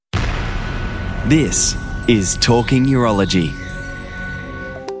This is Talking Urology.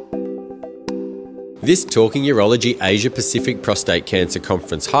 This Talking Urology Asia Pacific Prostate Cancer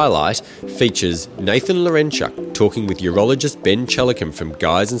Conference highlight features Nathan Lorenchuk talking with urologist Ben Challicum from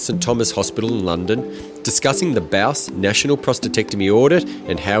Guy's and St Thomas Hospital in London, discussing the BAUS National Prostatectomy Audit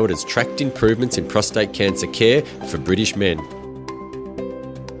and how it has tracked improvements in prostate cancer care for British men.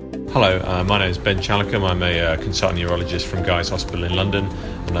 Hello, my name is Ben Challicum. I'm a consultant urologist from Guy's Hospital in London,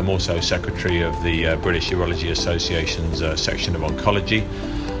 and I'm also secretary of the British Urology Association's section of oncology.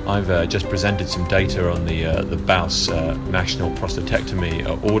 I've just presented some data on the BAUS National Prostatectomy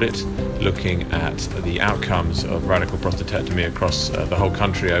Audit, looking at the outcomes of radical prostatectomy across the whole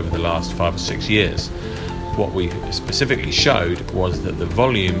country over the last 5 or 6 years. What we specifically showed was that the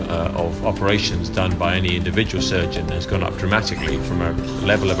volume of operations done by any individual surgeon has gone up dramatically from a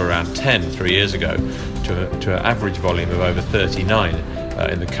level of around 10 3 years ago to an average volume of over 39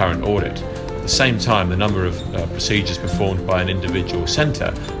 in the current audit. At the same time, the number of procedures performed by an individual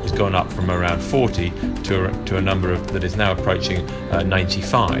centre has gone up from around 40 to a number that is now approaching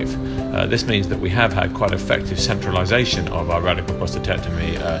 95. This means that we have had quite effective centralisation of our radical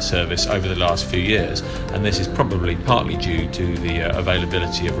prostatectomy service over the last few years, and this is probably partly due to the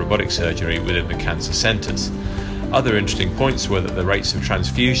availability of robotic surgery within the cancer centres. Other interesting points were that the rates of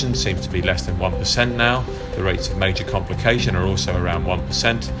transfusion seem to be less than 1% now. The rates of major complication are also around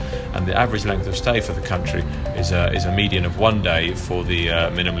 1%, and the average length of stay for the country is a median of 1 day for the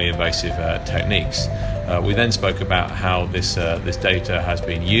minimally invasive techniques. We then spoke about how this data has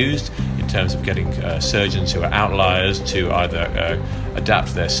been used in terms of getting surgeons who are outliers to either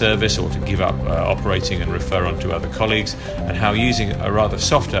adapt their service or to give up operating and refer on to other colleagues, and how using a rather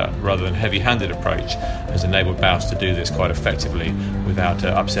softer rather than heavy-handed approach has enabled BAUS to do this quite effectively without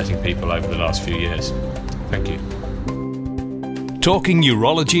upsetting people over the last few years. Thank you. Talking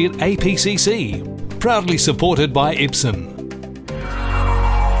Urology at APCC, proudly supported by Ipsen.